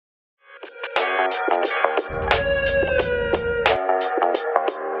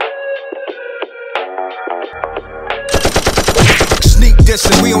Sneak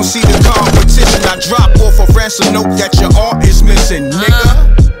dissing, we don't see the competition. I drop off a ransom note that your art is missing,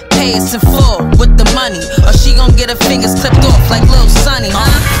 nigga. Pay us in full with the money, or she gon' get her fingers clipped off like Lil Sonny,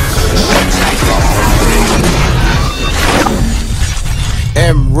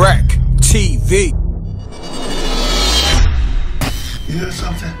 MRecktv. You hear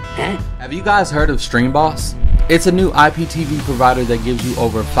something? Have you guys heard of StreamBoss? It's a new IPTV provider that gives you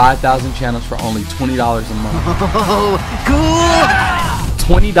over 5,000 channels for only $20 a month. Oh,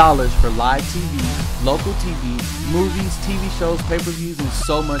 cool! $20 for live TV, local TV, movies, TV shows, pay-per-views, and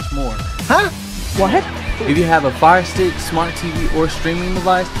so much more. Huh? What? If you have a Fire Stick, smart TV, or streaming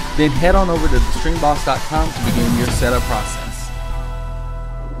device, then head on over to thestreamboss.com to begin your setup process.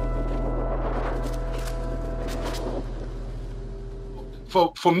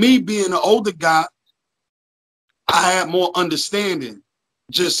 For me being an older guy, I had more understanding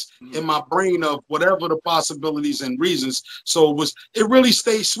just in my brain of whatever the possibilities and reasons. So it really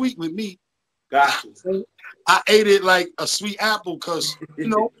stayed sweet with me. Gotcha. I ate it like a sweet apple because, you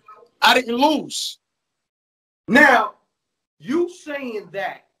know, I didn't lose. Now, you saying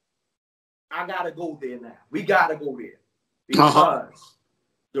that, I gotta go there now. We gotta go there. Because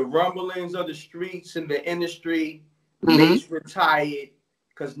the rumblings of the streets and the industry, Mase retired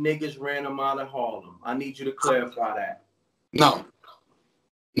because niggas ran him out of Harlem. I need you to clarify that. No.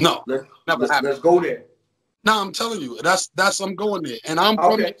 Let's go there. No, I'm telling you, I'm going there. And I'm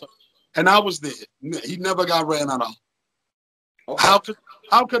from there. And I was there. He never got ran out of. Okay.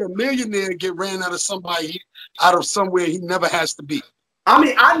 How could a millionaire get ran out of somewhere he never has to be? I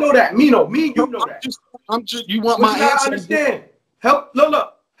mean, I know that. Meeno, me and you know that. You want my answer? Understand. Help me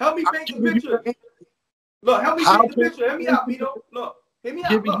paint the picture. Look, help me paint the picture. Hear me out, Meeno. Look, hear me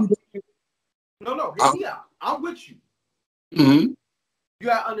out. Look. No, hear me out. I'm with you. You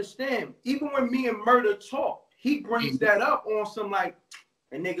gotta understand, even when me and Murder talk, he brings that up on some like,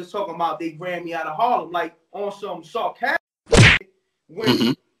 and niggas talking about they ran me out of Harlem, like on some sarcastic.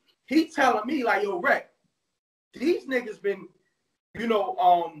 When he telling me like, yo, Reck, these niggas been, you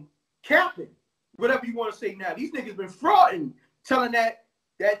know, capping, whatever you want to say now. These niggas been frauding, telling that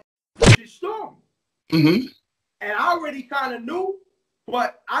shit story. And I already kind of knew,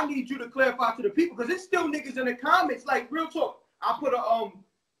 but I need you to clarify to the people because there's still niggas in the comments. Like real talk, I put a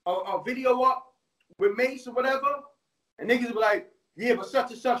video up with Mase or whatever, and niggas be like, yeah, but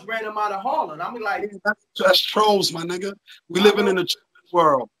such and such ran him out of Harlem. I'm like, that's trolls, my nigga. We living in a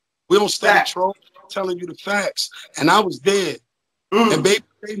world. We don't study trolls. I'm telling you the facts. And I was there. And Baby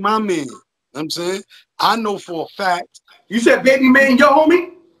my man. You know what I'm saying? I know for a fact. You said Baby Man, your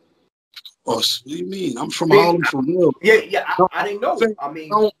homie? Oh, what do you mean? I'm from Harlem for real. Yeah, I didn't know. I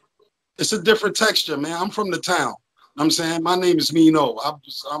mean, it's a different texture, man. I'm from the town. You know what I'm saying? My name is Meeno.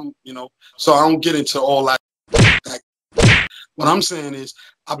 I'm, you know, so I don't get into all that. What I'm saying is,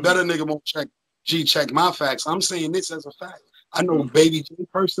 I bet a nigga won't check my facts. I'm saying this as a fact. I know Baby J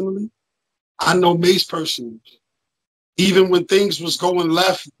personally. I know Mase personally. Even when things was going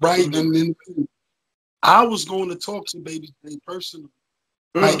left, right, and then I was going to talk to Baby J personally,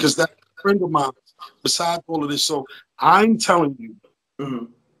 right? Because that's a friend of mine. Besides all of this, so I'm telling you,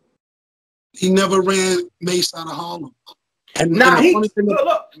 he never ran Mase out of Harlem. And nah, and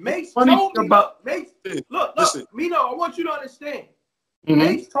look, Mase told me about Mase. Look, Meeno, I want you to understand.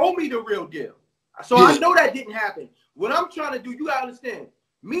 Mase told me the real deal. So I know that didn't happen. What I'm trying to do, you gotta understand.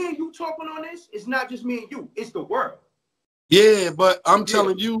 Me and you talking on this, it's not just me and you, it's the world. Yeah, but I'm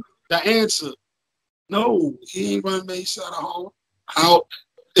telling you the answer. No, he ain't run Mase out of Harlem.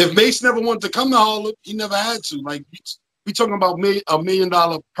 If Mase never wanted to come to Harlem, he never had to. Like we talking about a $1 million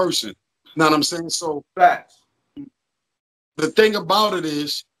person. You know what I'm saying? So facts. The thing about it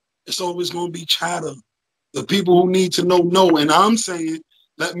is, it's always going to be chatter. The people who need to know. And I'm saying,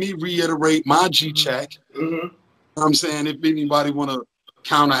 let me reiterate my G-check. I'm saying, if anybody want to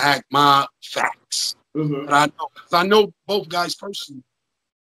counteract my facts. But I know both guys personally.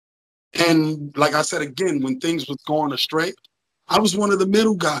 And like I said again, when things was going astray, I was one of the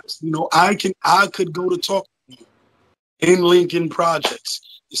middle guys. You know, I could go to talk in Lincoln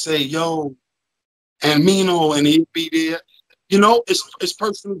Projects and say, yo, and Meeno, and he'd be there. You know, it's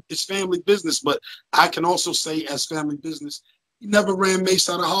personal, it's family business, but I can also say as family business, he never ran Mase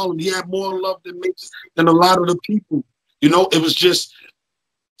out of Harlem. He had more love than Mase than a lot of the people. You know, it was just,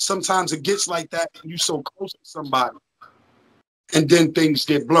 sometimes it gets like that and you're so close to somebody and then things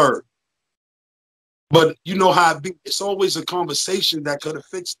get blurred. But you know how it be. It's always a conversation that could have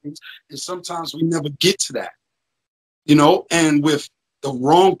fixed things, and sometimes we never get to that. You know, and with the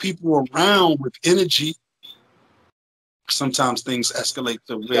wrong people around with energy, sometimes things escalate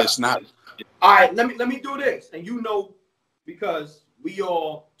to where it's not. All right, let me do this, and you know, because we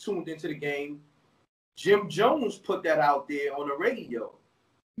all tuned into the game. Jim Jones put that out there on the radio.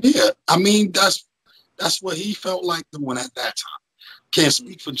 Yeah, I mean that's what he felt like doing at that time. Can't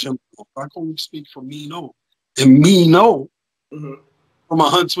speak for Jim. I can only speak for Meeno. And Meeno from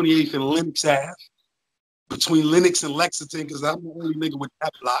 128th and Lenox Ave, between Lenox and Lexington, because I'm the only nigga with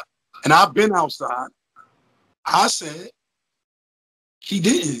that block. And I've been outside. I said he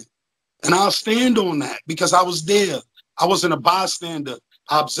didn't. And I'll stand on that because I was there. I wasn't a bystander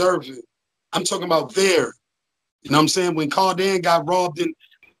observing. I'm talking about there. You know what I'm saying? When Cardan got robbed in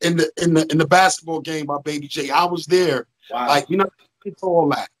the basketball game by Baby J, I was there. Wow. Like, you know, it's all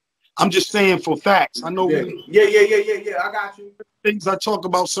that. I'm just saying for facts. I know. Yeah. I got you. Things I talk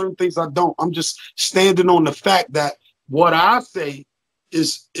about, certain things I don't. I'm just standing on the fact that what I say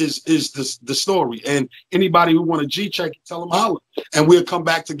is the story. And anybody who want a G check, tell them holler, and we'll come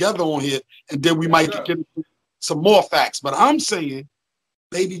back together on here, and then we might get some more facts. But I'm saying,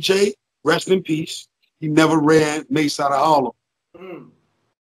 Baby J, rest in peace. He never ran Mase out of Harlem. You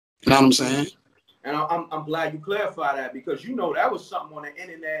know what I'm saying? And I'm glad you clarified that, because you know that was something on the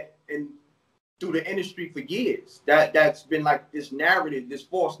internet and through the industry for years. That's been like this narrative, this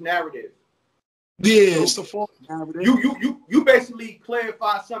false narrative. Yeah, so it's a false narrative. You basically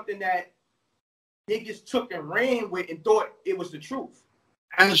clarified something that niggas took and ran with and thought it was the truth.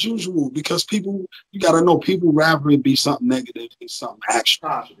 As usual, because people, you gotta know, people rather it be something negative than something actual.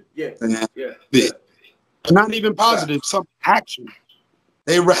 Positive, yeah. Not even positive, something actual.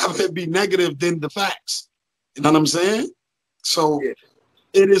 They rather it be negative than the facts. You know what I'm saying? So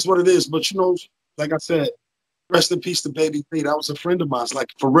it is what it is. But you know, like I said, rest in peace to Baby J. That was a friend of mine, like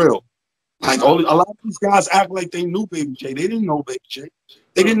for real. Like a lot of these guys act like they knew Baby J. They didn't know Baby J.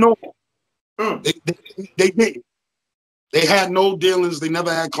 They didn't know him. They didn't. They had no dealings. They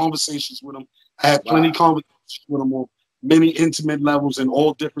never had conversations with him. I had plenty of conversations with him on many intimate levels in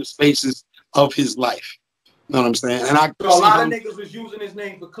all different spaces of his life. You know what I'm saying? And so a lot of niggas was using his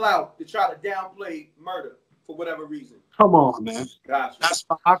name for clout to try to downplay murder for whatever reason. Come on, man. Gotcha. That's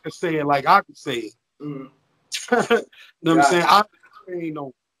why I could say it like I could say it. You know what I'm saying? I ain't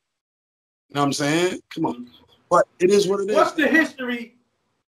no. You know what I'm saying? Come on. But it is what it is. What's the history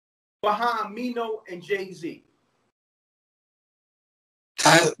behind Meeno and Jay-Z?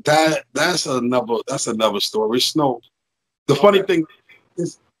 That's another story. Snow. The funny thing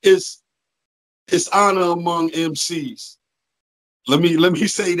is it's honor among MCs. Let me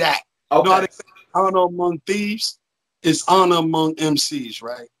say that. Okay. You know how they say honor among thieves? It's honor among MCs,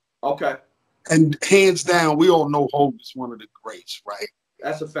 right? Okay. And hands down, we all know Hov is one of the greats, right?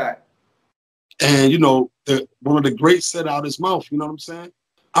 That's a fact. And you know, one of the greats said out his mouth, you know what I'm saying?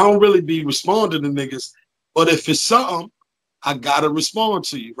 I don't really be responding to niggas, but if it's something, I gotta respond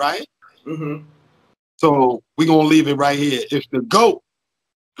to you, right? So we're gonna leave it right here. If the GOAT,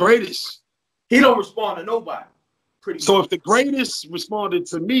 greatest, he don't respond to nobody. So if the greatest responded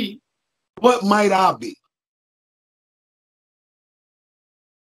to me, what might I be?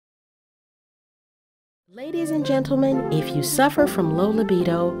 Ladies and gentlemen, if you suffer from low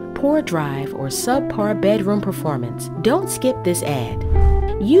libido, poor drive, or subpar bedroom performance, don't skip this ad.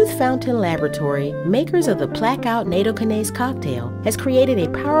 Youth Fountain Laboratory, makers of the Blackout Nattokinase cocktail, has created a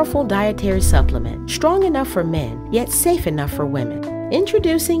powerful dietary supplement, strong enough for men, yet safe enough for women.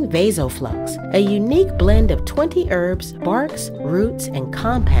 Introducing Vasoflux, a unique blend of 20 herbs, barks, roots, and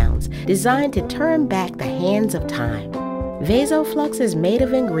compounds designed to turn back the hands of time. Vasoflux is made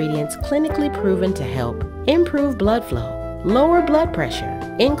of ingredients clinically proven to help improve blood flow, lower blood pressure,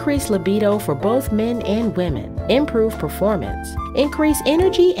 increase libido for both men and women, improve performance, increase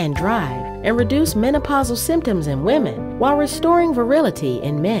energy and drive, and reduce menopausal symptoms in women while restoring virility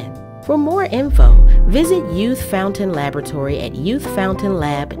in men. For more info, visit Youth Fountain Laboratory at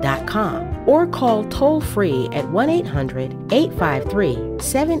youthfountainlab.com or call toll-free at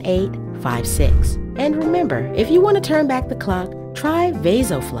 1-800-853-7856. And remember, if you want to turn back the clock, try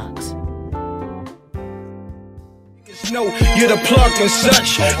Vasoflux. No, you're the plug and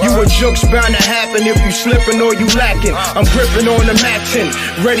such. You a joke's bound to happen if you slipping or you lacking. I'm gripping on the Mactin,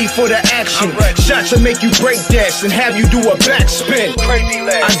 ready for the action. Shots to make you break dance and have you do a backspin.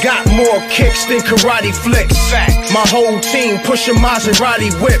 I got more kicks than karate flicks. My whole team pushing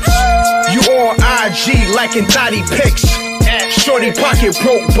Maserati whips. You on IG liking thotty pics. Shorty pocket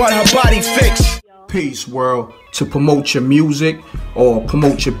broke, but her body fixed. Peace, world. To promote your music or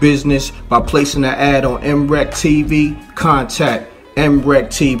promote your business by placing an ad on MRecktv, contact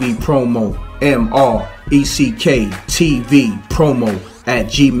MRecktv Promo.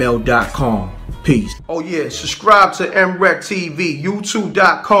 mrecktvpromo@gmail.com. Peace. Oh yeah, subscribe to MRecktv,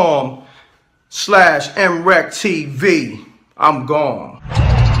 youtube.com/MRecktv. I'm gone.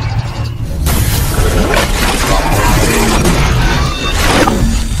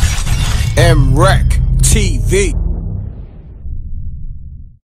 MRecktv.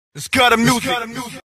 It's got a music.